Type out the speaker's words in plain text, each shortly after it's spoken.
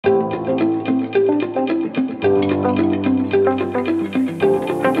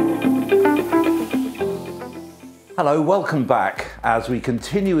Hello, welcome back as we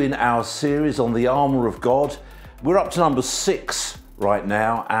continue in our series on the Armour of God. We're up to number 6 right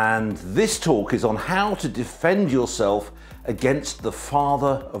now, and this talk is on how to defend yourself against the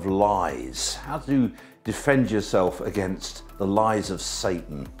father of lies. How to defend yourself against the lies of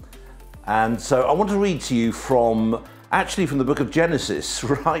Satan. And so I want to read to you from the book of Genesis,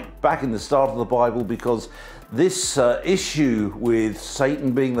 right back in the start of the Bible, because this issue with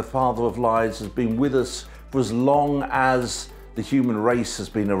Satan being the father of lies has been with us for as long as the human race has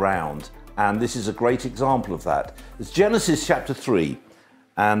been around. And this is a great example of that. It's Genesis chapter 3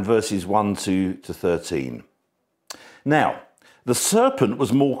 and verses 1 to 13. Now, the serpent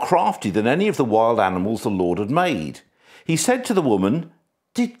was more crafty than any of the wild animals the Lord had made. He said to the woman,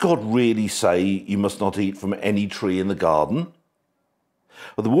 "Did God really say you must not eat from any tree in the garden?"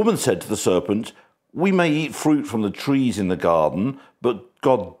 Well, the woman said to the serpent, "We may eat fruit from the trees in the garden, but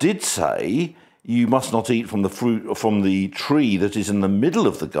God did say, you must not eat from the fruit from the tree that is in the middle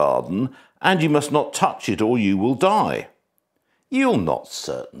of the garden, and you must not touch it or you will die." "You'll not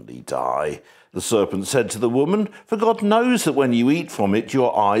certainly die," the serpent said to the woman, "for God knows that when you eat from it,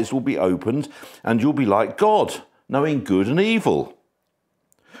 your eyes will be opened, and you'll be like God, knowing good and evil."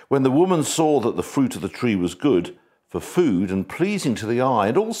 When the woman saw that the fruit of the tree was good for food and pleasing to the eye,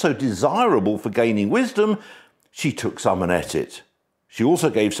 and also desirable for gaining wisdom, she took some and ate it. She also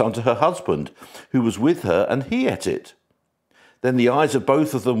gave some to her husband, who was with her, and he ate it. Then the eyes of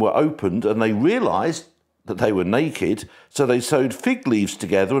both of them were opened, and they realized that they were naked, so they sewed fig leaves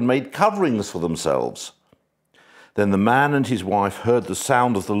together and made coverings for themselves. Then the man and his wife heard the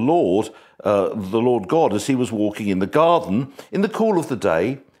sound of the Lord God, as he was walking in the garden in the cool of the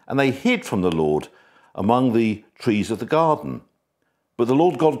day, and they hid from the Lord among the trees of the garden. But the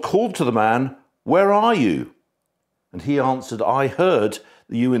Lord God called to the man, "Where are you?" And he answered, "I heard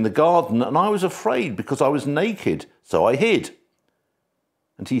you in the garden, and I was afraid because I was naked, so I hid."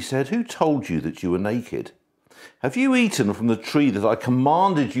 And he said, "Who told you that you were naked? Have you eaten from the tree that I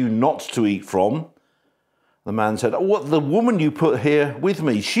commanded you not to eat from?" The man said, "Oh, the woman you put here with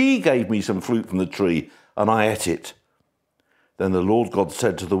me, she gave me some fruit from the tree, and I ate it." Then the Lord God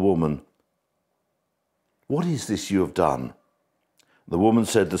said to the woman, "What is this you have done?" The woman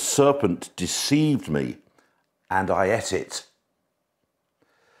said, "The serpent deceived me, and I ate it."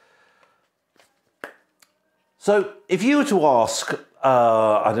 So if you were to ask,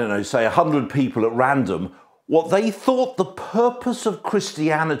 say 100 people at random, what they thought the purpose of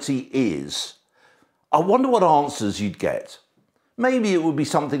Christianity is, I wonder what answers you'd get. Maybe it would be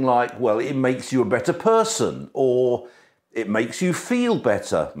something like, well, it makes you a better person, or it makes you feel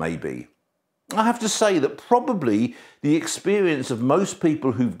better, maybe. I have to say that probably the experience of most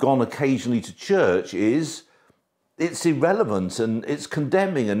people who've gone occasionally to church is it's irrelevant and it's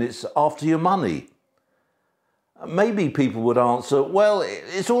condemning and it's after your money. Maybe people would answer, well,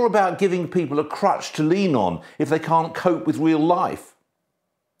 it's all about giving people a crutch to lean on if they can't cope with real life.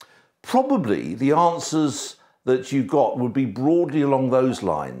 Probably the answers that you got would be broadly along those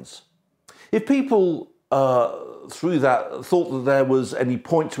lines. If people through that thought that there was any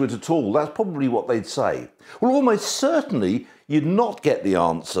point to it at all, that's probably what they'd say. Well, almost certainly you'd not get the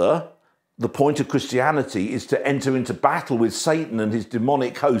answer, the point of Christianity is to enter into battle with Satan and his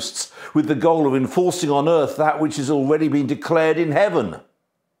demonic hosts with the goal of enforcing on earth that which has already been declared in heaven.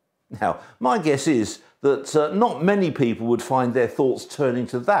 Now, my guess is that not many people would find their thoughts turning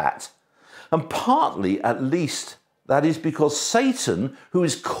to that. And partly, at least, that is because Satan, who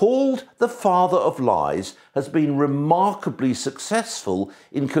is called the father of lies, has been remarkably successful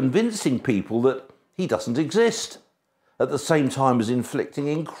in convincing people that he doesn't exist, at the same time as inflicting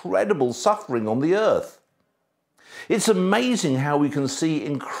incredible suffering on the earth. It's amazing how we can see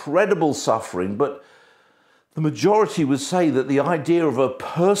incredible suffering, but the majority would say that the idea of a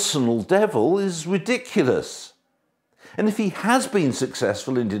personal devil is ridiculous. And if he has been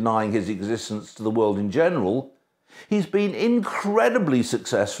successful in denying his existence to the world in general, he's been incredibly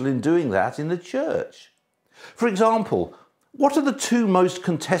successful in doing that in the church. For example, what are the two most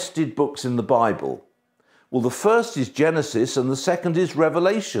contested books in the Bible? Well, the first is Genesis and the second is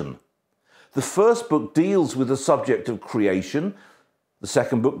Revelation. The first book deals with the subject of creation. The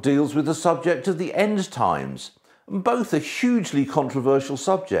second book deals with the subject of the end times. And both are hugely controversial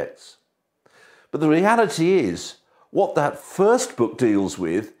subjects. But the reality is, what that first book deals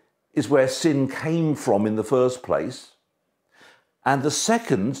with is where sin came from in the first place. And the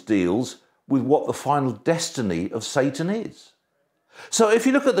second deals with what the final destiny of Satan is. So if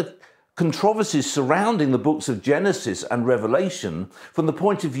you look at the controversies surrounding the books of Genesis and Revelation from the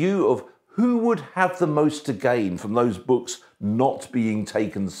point of view of who would have the most to gain from those books not being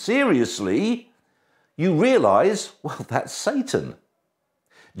taken seriously, you realise, well, that's Satan.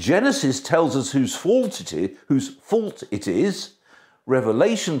 Genesis tells us whose fault it is.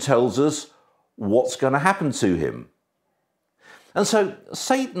 Revelation tells us what's going to happen to him. And so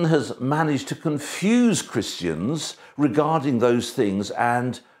Satan has managed to confuse Christians regarding those things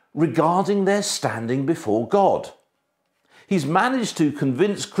and regarding their standing before God. He's managed to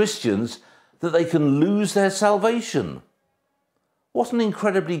convince Christians that they can lose their salvation. What an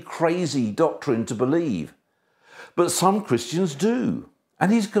incredibly crazy doctrine to believe. But some Christians do.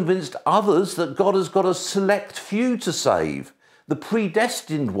 And he's convinced others that God has got a select few to save, the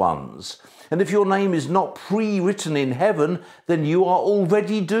predestined ones. And if your name is not pre-written in heaven, then you are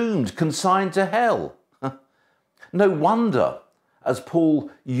already doomed, consigned to hell. No wonder, as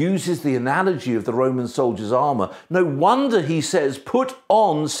Paul uses the analogy of the Roman soldier's armour, no wonder he says, put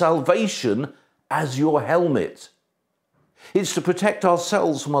on salvation as your helmet. It's to protect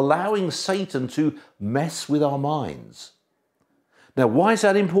ourselves from allowing Satan to mess with our minds. Now, why is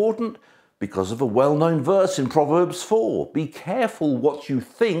that important? Because of a well-known verse in Proverbs 4. Be careful what you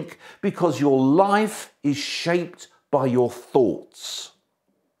think, because your life is shaped by your thoughts.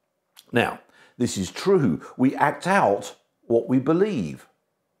 Now, this is true. We act out what we believe.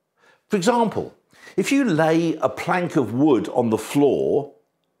 For example, if you lay a plank of wood on the floor,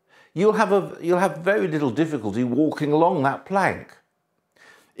 you'll have very little difficulty walking along that plank.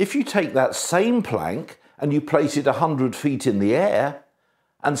 If you take that same plank and you place it 100 feet in the air,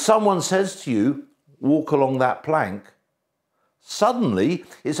 and someone says to you, walk along that plank, suddenly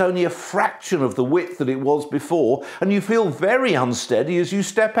it's only a fraction of the width that it was before, and you feel very unsteady as you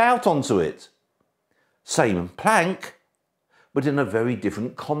step out onto it. Same plank, but in a very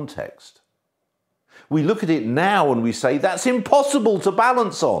different context. We look at it now and we say, that's impossible to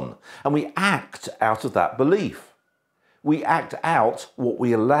balance on, and we act out of that belief. We act out what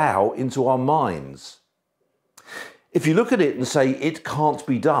we allow into our minds. If you look at it and say, it can't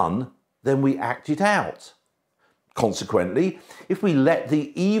be done, then we act it out. Consequently, if we let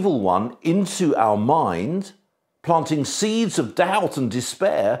the evil one into our mind, planting seeds of doubt and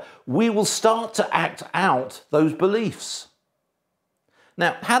despair, we will start to act out those beliefs.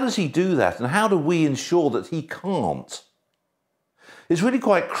 Now, how does he do that, and how do we ensure that he can't? It's really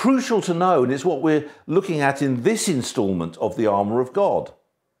quite crucial to know, and it's what we're looking at in this instalment of the Armour of God.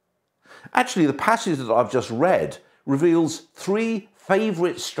 Actually, the passage that I've just read reveals 3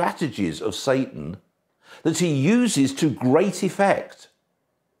 favourite strategies of Satan that he uses to great effect.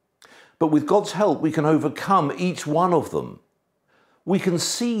 But with God's help, we can overcome each one of them. We can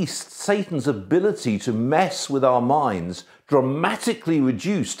see Satan's ability to mess with our minds dramatically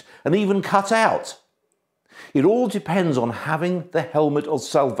reduced and even cut out. It all depends on having the helmet of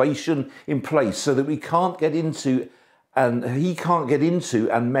salvation in place so that we can't get into and he can't get into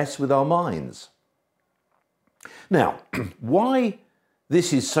and mess with our minds. Now, why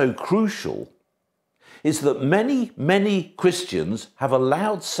this is so crucial is that many Christians have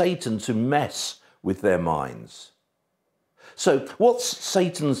allowed Satan to mess with their minds. So what's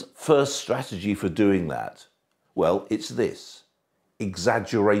Satan's first strategy for doing that? Well, it's this: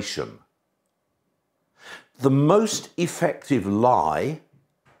 exaggeration. The most effective lie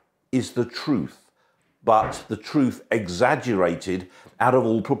is the truth, but the truth exaggerated out of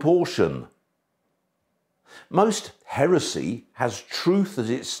all proportion. Most heresy has truth as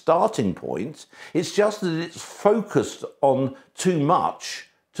its starting point. It's just that it's focused on too much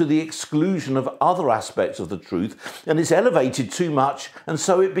to the exclusion of other aspects of the truth, and it's elevated too much, and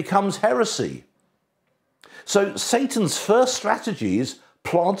so it becomes heresy. So Satan's first strategy is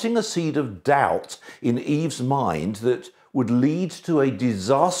planting a seed of doubt in Eve's mind that would lead to a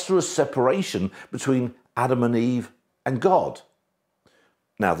disastrous separation between Adam and Eve and God.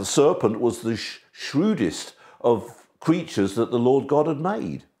 Now, the serpent was the shrewdest of creatures that the Lord God had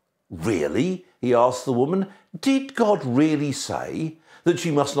made. Really? He asked the woman, did God really say that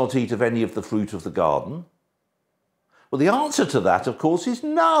you must not eat of any of the fruit of the garden? Well, the answer to that, of course, is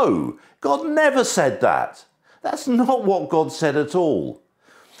no. God never said that. That's not what God said at all.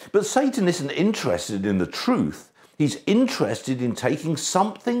 But Satan isn't interested in the truth. He's interested in taking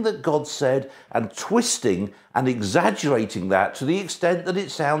something that God said and twisting and exaggerating that to the extent that it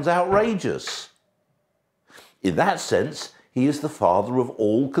sounds outrageous. In that sense, he is the father of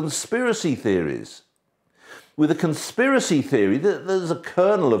all conspiracy theories. With a conspiracy theory, there's a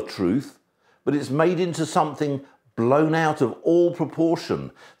kernel of truth, but it's made into something blown out of all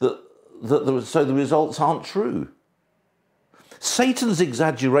proportion, so the results aren't true. Satan's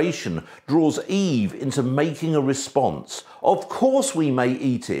exaggeration draws Eve into making a response. Of course we may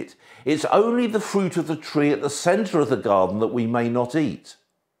eat it. It's only the fruit of the tree at the centre of the garden that we may not eat.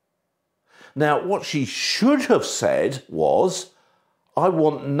 Now, what she should have said was, I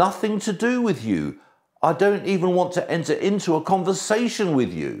want nothing to do with you. I don't even want to enter into a conversation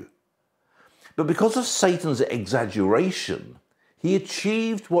with you. But because of Satan's exaggeration, he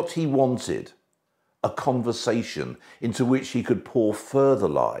achieved what he wanted, a conversation into which he could pour further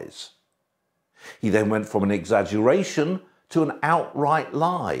lies. He then went from an exaggeration to an outright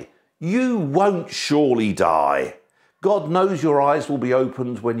lie. You won't surely die. God knows your eyes will be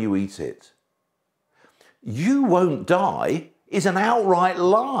opened when you eat it. You won't die is an outright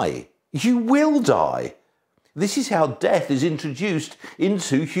lie. You will die. This is how death is introduced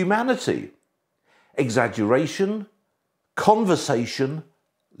into humanity. Exaggeration, conversation,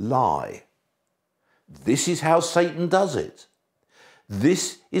 lie. This is how Satan does it.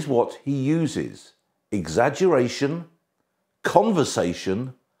 This is what he uses. Exaggeration,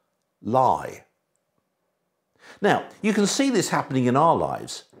 conversation, lie. Now, you can see this happening in our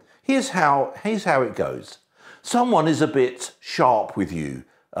lives. Here's how it goes. Someone is a bit sharp with you,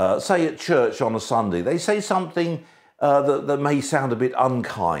 say at church on a Sunday. They say something that may sound a bit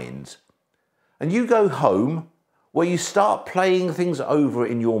unkind. And you go home where you start playing things over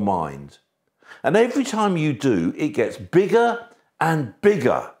in your mind. And every time you do, it gets bigger and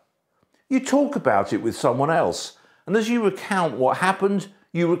bigger. You talk about it with someone else. And as you recount what happened,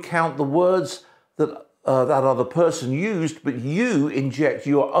 you recount the words that that other person used, but you inject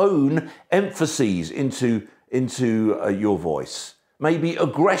your own emphases into your voice. Maybe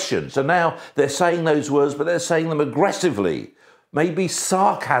aggression. So now they're saying those words, but they're saying them aggressively. Maybe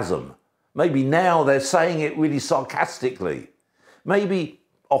sarcasm. Maybe now they're saying it really sarcastically. Maybe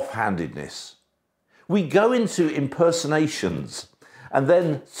offhandedness. We go into impersonations and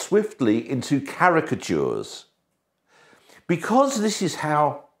then swiftly into caricatures. Because this is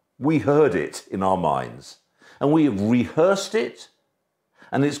how we heard it in our minds, and we have rehearsed it,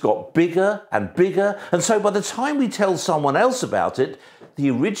 and it's got bigger and bigger, and so by the time we tell someone else about it,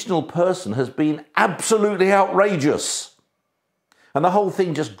 the original person has been absolutely outrageous. And the whole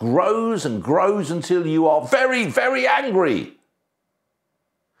thing just grows and grows until you are very, very angry.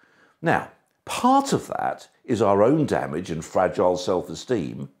 Now, part of that is our own damage and fragile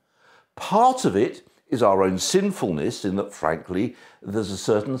self-esteem. Part of it is our own sinfulness, in that, frankly, there's a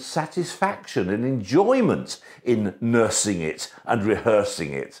certain satisfaction and enjoyment in nursing it and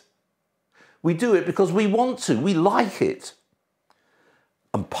rehearsing it. We do it because we want to, we like it.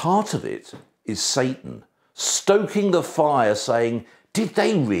 And part of it is Satan stoking the fire, saying, did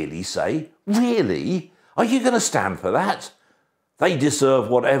they really say? Really? Are you going to stand for that? They deserve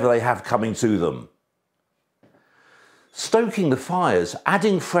whatever they have coming to them. Stoking the fires,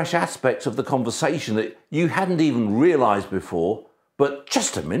 adding fresh aspects of the conversation that you hadn't even realised before. But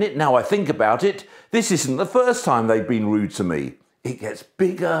just a minute, now I think about it, this isn't the first time they've been rude to me. It gets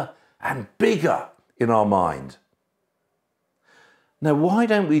bigger and bigger in our mind. Now, why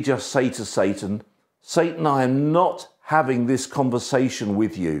don't we just say to Satan, Satan, I am not having this conversation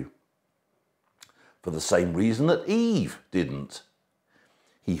with you. For the same reason that Eve didn't.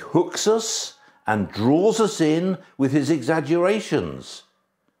 He hooks us and draws us in with his exaggerations.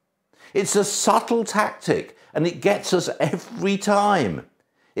 It's a subtle tactic, and it gets us every time.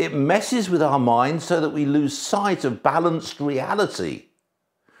 It messes with our minds so that we lose sight of balanced reality.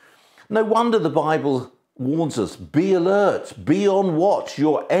 No wonder the Bible warns us, be alert, be on watch.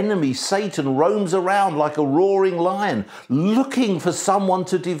 Your enemy, Satan, roams around like a roaring lion, looking for someone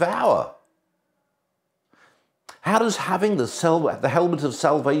to devour. How does having the helmet of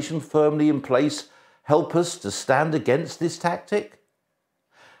salvation firmly in place help us to stand against this tactic?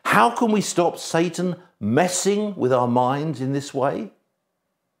 How can we stop Satan messing with our minds in this way?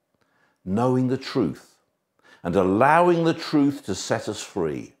 Knowing the truth and allowing the truth to set us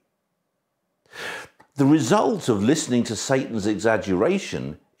free. The result of listening to Satan's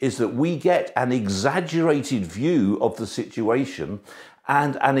exaggeration is that we get an exaggerated view of the situation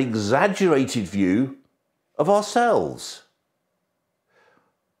and an exaggerated view of ourselves.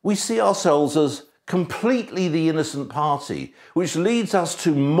 We see ourselves as completely the innocent party, which leads us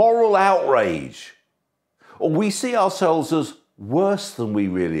to moral outrage. Or we see ourselves as worse than we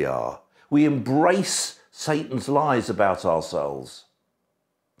really are. We embrace Satan's lies about ourselves.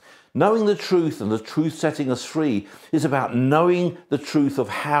 Knowing the truth and the truth setting us free is about knowing the truth of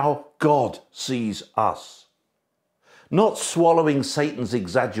how God sees us. Not swallowing Satan's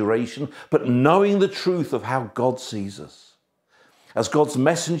exaggeration, but knowing the truth of how God sees us. As God's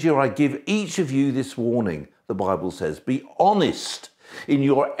messenger, I give each of you this warning, the Bible says. Be honest in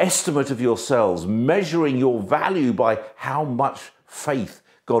your estimate of yourselves, measuring your value by how much faith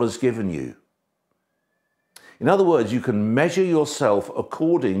God has given you. In other words, you can measure yourself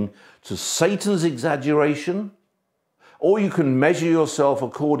according to Satan's exaggeration, or you can measure yourself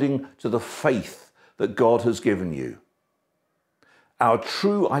according to the faith that God has given you. Our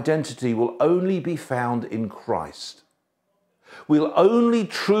true identity will only be found in Christ. We'll only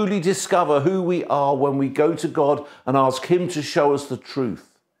truly discover who we are when we go to God and ask Him to show us the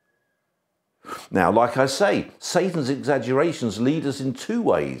truth. Now, like I say, Satan's exaggerations lead us in two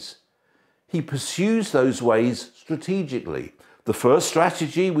ways. He pursues those ways strategically. The first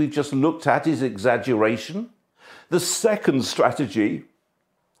strategy we've just looked at is exaggeration. The second strategy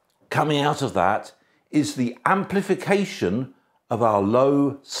coming out of that is the amplification of our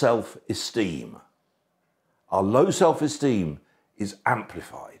low self-esteem. Our low self-esteem is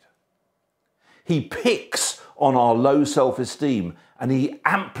amplified. He picks on our low self-esteem and he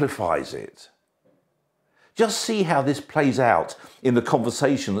amplifies it. Just see how this plays out in the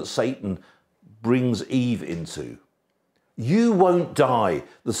conversation that Satan brings Eve into. You won't die,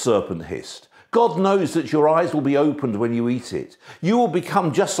 the serpent hissed. God knows that your eyes will be opened when you eat it. You will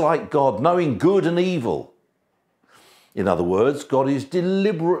become just like God, knowing good and evil. In other words, God is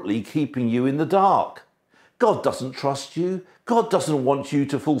deliberately keeping you in the dark. God doesn't trust you. God doesn't want you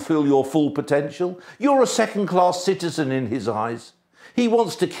to fulfill your full potential. You're a second-class citizen in His eyes. He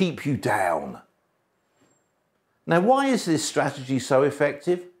wants to keep you down. Now, why is this strategy so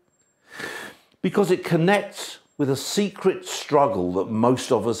effective? Because it connects with a secret struggle that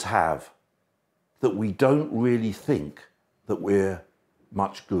most of us have, that we don't really think that we're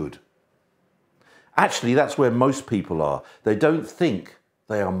much good. Actually, that's where most people are. They don't think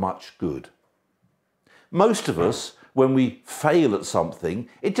they are much good. Most of us, when we fail at something,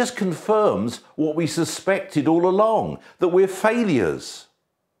 it just confirms what we suspected all along, that we're failures.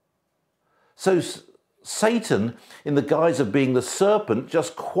 So Satan, in the guise of being the serpent,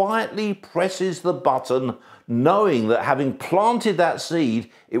 just quietly presses the button, knowing that having planted that seed,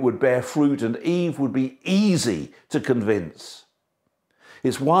 it would bear fruit and Eve would be easy to convince.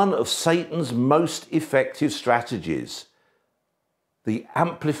 It's one of Satan's most effective strategies, the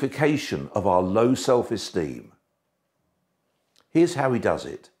amplification of our low self-esteem. Here's how he does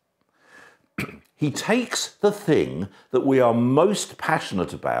it. He takes the thing that we are most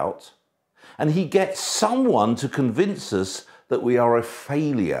passionate about and he gets someone to convince us that we are a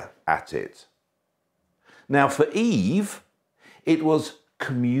failure at it. Now, for Eve, it was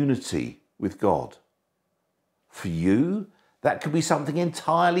community with God. For you, that could be something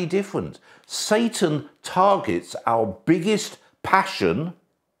entirely different. Satan targets our biggest passion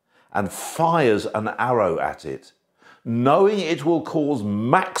and fires an arrow at it, knowing it will cause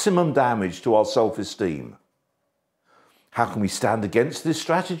maximum damage to our self-esteem. How can we stand against this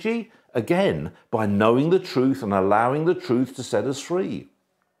strategy? Again, by knowing the truth and allowing the truth to set us free.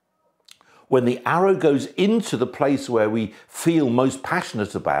 When the arrow goes into the place where we feel most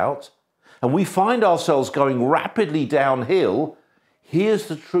passionate about, and we find ourselves going rapidly downhill, here's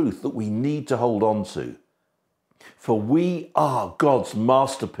the truth that we need to hold on to. For we are God's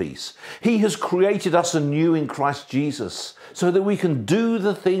masterpiece. He has created us anew in Christ Jesus so that we can do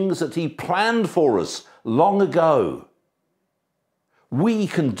the things that He planned for us long ago. We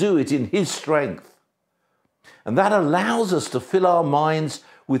can do it in His strength. And that allows us to fill our minds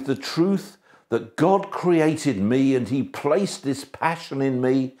with the truth that God created me and He placed this passion in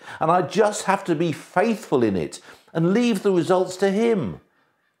me, and I just have to be faithful in it and leave the results to Him.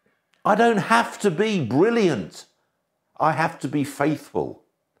 I don't have to be brilliant. I have to be faithful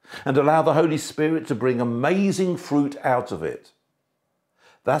and allow the Holy Spirit to bring amazing fruit out of it.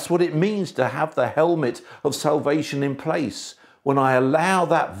 That's what it means to have the helmet of salvation in place. When I allow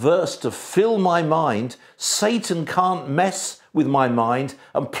that verse to fill my mind, Satan can't mess with my mind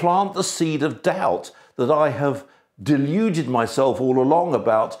and plant the seed of doubt that I have deluded myself all along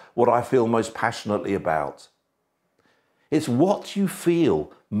about what I feel most passionately about. It's what you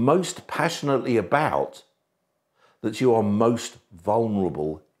feel most passionately about that you are most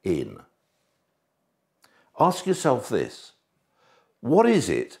vulnerable in. Ask yourself this: what is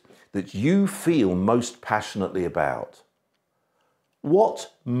it that you feel most passionately about?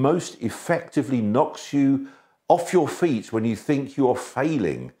 What most effectively knocks you off your feet when you think you're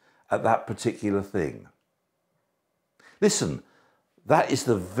failing at that particular thing? Listen, that is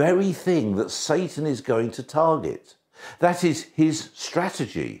the very thing that Satan is going to target. That is his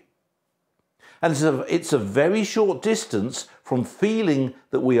strategy. And it's a very short distance from feeling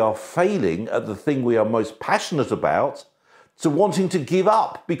that we are failing at the thing we are most passionate about to wanting to give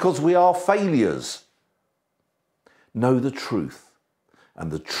up because we are failures. Know the truth,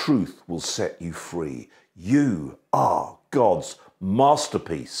 and the truth will set you free. You are God's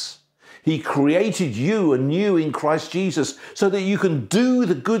masterpiece. He created you anew in Christ Jesus so that you can do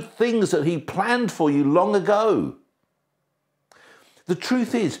the good things that he planned for you long ago. The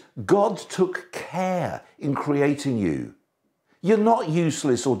truth is, God took care in creating you. You're not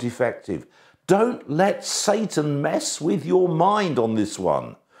useless or defective. Don't let Satan mess with your mind on this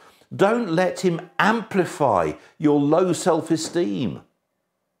one. Don't let him amplify your low self-esteem.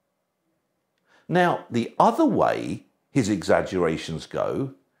 Now, the other way his exaggerations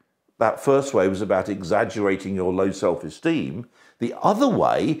go, that first way was about exaggerating your low self-esteem. The other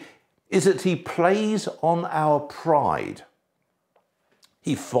way is that he plays on our pride.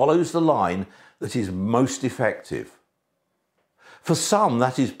 He follows the line that is most effective. For some,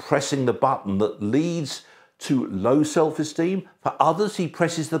 that is pressing the button that leads to low self-esteem. For others, he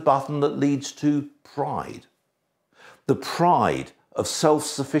presses the button that leads to pride. The pride of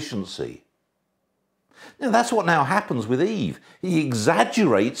self-sufficiency. Now, that's what now happens with Eve. He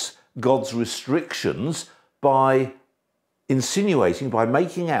exaggerates God's restrictions by insinuating, by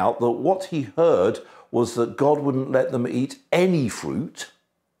making out that what he heard was that God wouldn't let them eat any fruit.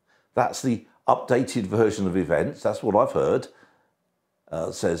 That's the updated version of events. That's what I've heard,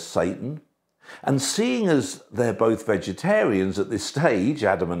 says Satan. And seeing as they're both vegetarians at this stage,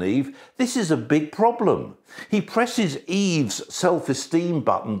 Adam and Eve, this is a big problem. He presses Eve's self-esteem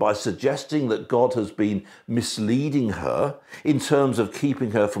button by suggesting that God has been misleading her in terms of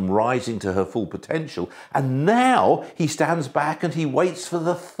keeping her from rising to her full potential. And now he stands back and he waits for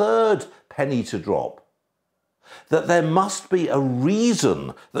the third penny to drop. That there must be a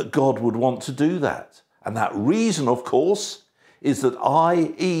reason that God would want to do that. And that reason, of course, is that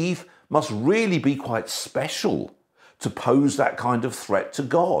I, Eve, must really be quite special to pose that kind of threat to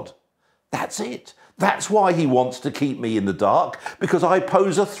God. That's it. That's why he wants to keep me in the dark, because I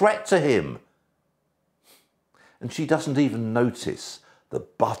pose a threat to him. And she doesn't even notice the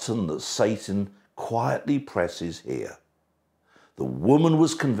button that Satan quietly presses here. The woman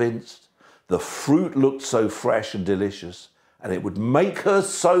was convinced the fruit looked so fresh and delicious, and it would make her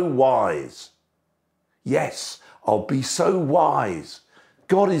so wise. Yes, I'll be so wise.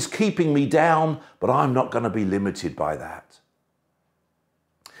 God is keeping me down, but I'm not going to be limited by that.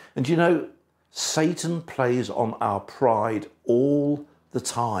 And you know, Satan plays on our pride all the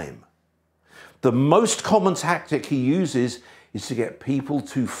time. The most common tactic he uses is to get people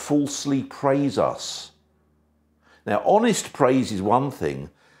to falsely praise us. Now, honest praise is one thing,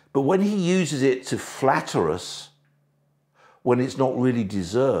 but when he uses it to flatter us, when it's not really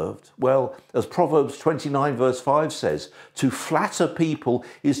deserved, well, as Proverbs 29 verse 5 says, to flatter people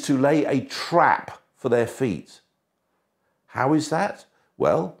is to lay a trap for their feet. How is that?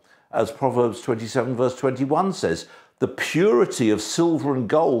 Well, as Proverbs 27 verse 21 says, the purity of silver and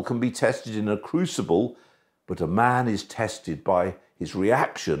gold can be tested in a crucible, but a man is tested by his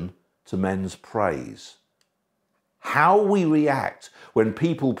reaction to men's praise. How we react when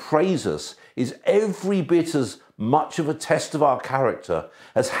people praise us is every bit as much of a test of our character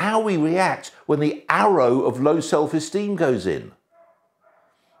as how we react when the arrow of low self-esteem goes in.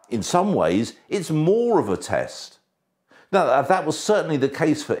 In some ways, it's more of a test. Now, that was certainly the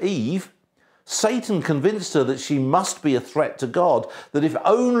case for Eve. Satan convinced her that she must be a threat to God, that if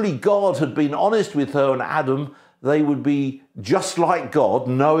only God had been honest with her and Adam, they would be just like God,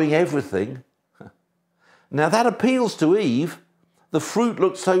 knowing everything. Now, that appeals to Eve. The fruit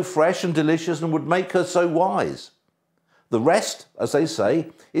looked so fresh and delicious and would make her so wise. The rest, as they say,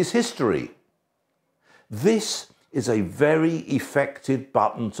 is history. This is a very effective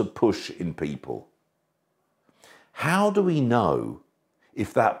button to push in people. How do we know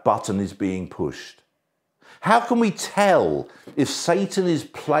if that button is being pushed? How can we tell if Satan is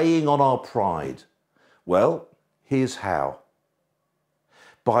playing on our pride? Well, here's how.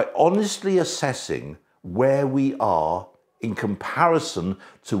 By honestly assessing where we are in comparison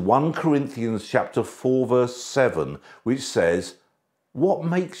to 1 Corinthians chapter 4 verse 7, which says, what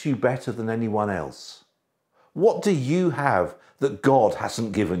makes you better than anyone else? What do you have that God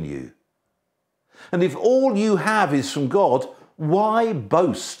hasn't given you? And if all you have is from God, why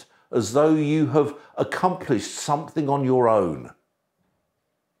boast as though you have accomplished something on your own?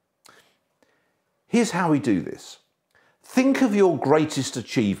 Here's how we do this. Think of your greatest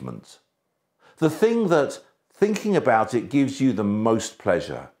achievement, the thing that thinking about it gives you the most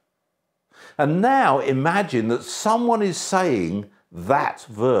pleasure. And now imagine that someone is saying that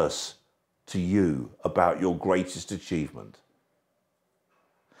verse to you about your greatest achievement.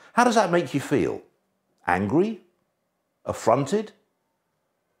 How does that make you feel? Angry? Affronted?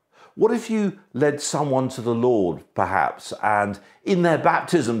 What if you led someone to the Lord, perhaps, and in their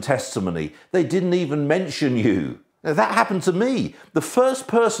baptism testimony, they didn't even mention you? Now, that happened to me. The first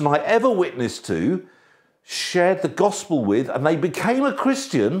person I ever witnessed to, shared the gospel with, and they became a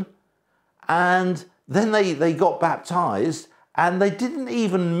Christian, and then they got baptized, and they didn't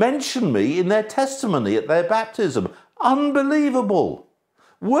even mention me in their testimony at their baptism. Unbelievable.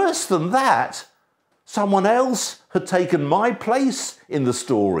 Worse than that, someone else had taken my place in the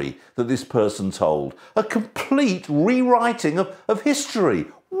story that this person told. A complete rewriting of history.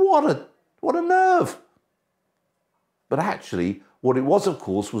 What a nerve. But actually, what it was, of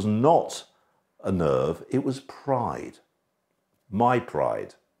course, was not a nerve, it was pride. My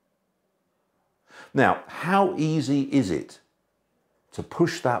pride. Now, how easy is it to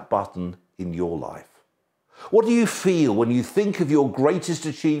push that button in your life? What do you feel when you think of your greatest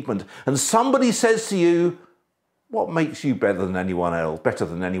achievement and somebody says to you, what makes you better than anyone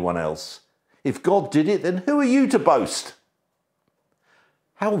else? If God did it, then who are you to boast?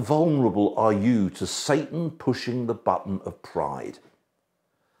 How vulnerable are you to Satan pushing the button of pride?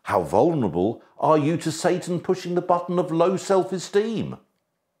 How vulnerable are you to Satan pushing the button of low self-esteem?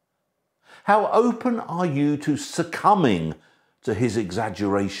 How open are you to succumbing to his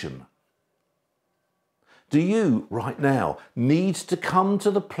exaggeration? Do you, right now, need to come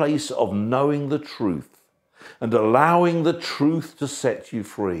to the place of knowing the truth and allowing the truth to set you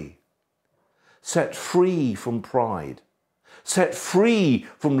free? Set free from pride. Set free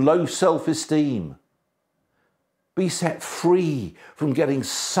from low self-esteem. Be set free from getting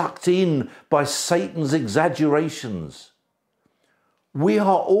sucked in by Satan's exaggerations. We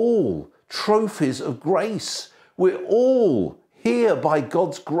are all trophies of grace. We're all here by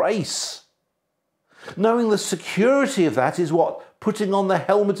God's grace. Knowing the security of that is what putting on the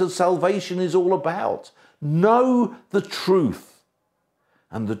helmet of salvation is all about. Know the truth,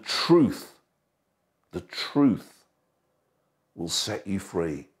 and the truth will set you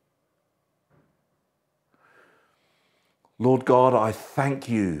free. Lord God, I thank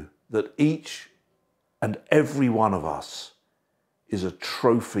you that each and every one of us is a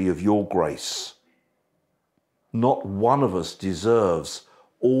trophy of your grace. Not one of us deserves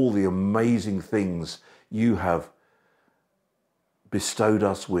all the amazing things you have bestowed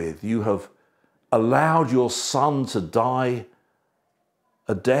us with. You have allowed your Son to die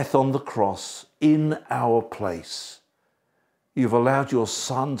a death on the cross in our place. You've allowed your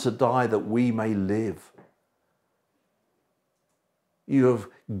Son to die that we may live. You have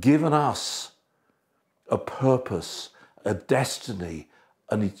given us a purpose, a destiny,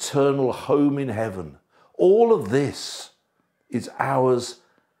 an eternal home in heaven. All of this is ours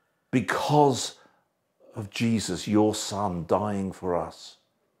because of Jesus, your Son, dying for us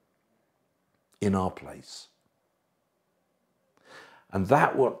in our place. And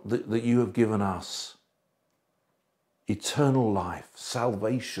that you have given us, eternal life,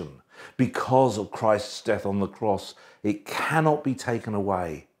 salvation, because of Christ's death on the cross, it cannot be taken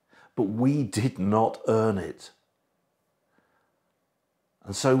away. But we did not earn it.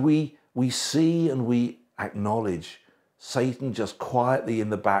 And so we see and we acknowledge Satan just quietly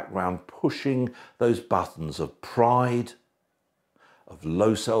in the background pushing those buttons of pride, of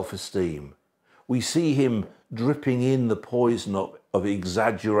low self-esteem. We see him dripping in the poison of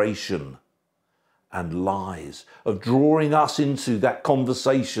exaggeration and lies, of drawing us into that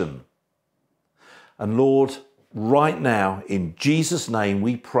conversation. And Lord, right now, in Jesus' name,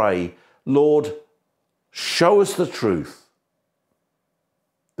 we pray, Lord, show us the truth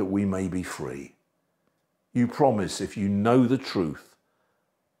that we may be free. You promise if you know the truth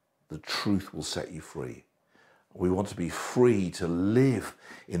will set you free. We want to be free to live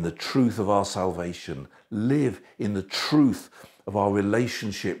in the truth of our salvation, live in the truth of our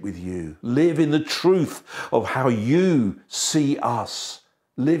relationship with you, live in the truth of how you see us,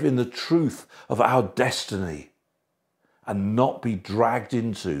 live in the truth of our destiny, and not be dragged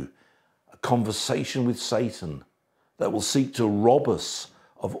into a conversation with Satan that will seek to rob us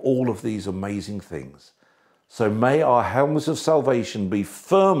of all of these amazing things. So may our helmets of salvation be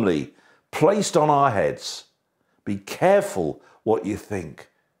firmly placed on our heads. Be careful what you think,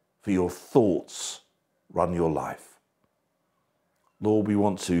 for your thoughts run your life. Lord, we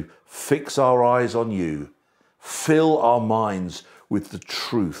want to fix our eyes on you, fill our minds with the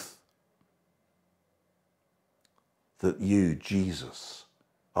truth that you, Jesus,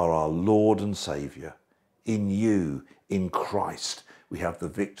 are our Lord and Saviour. In you, in Christ, we have the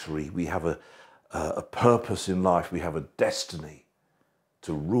victory. We have a purpose in life. We have a destiny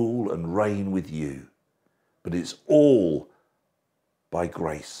to rule and reign with you. But it's all by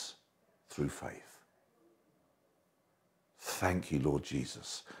grace through faith. Thank you, Lord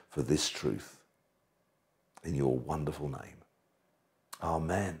Jesus, for this truth. In your wonderful name.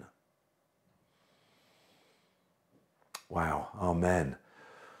 Amen. Wow, amen.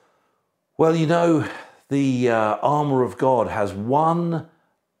 Well, you know, the armour of God has one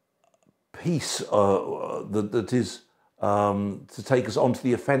piece that is to take us onto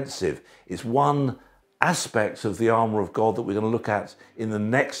the offensive. It's one aspect of the armour of God that we're going to look at in the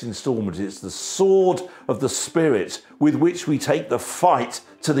next instalment. It's the sword of the Spirit with which we take the fight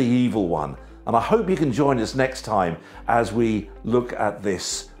to the evil one. And I hope you can join us next time as we look at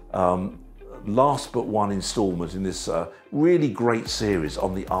this last but one instalment in this really great series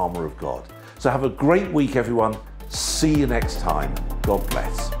on the armour of God. So have a great week, everyone. See you next time. God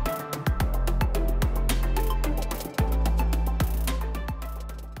bless.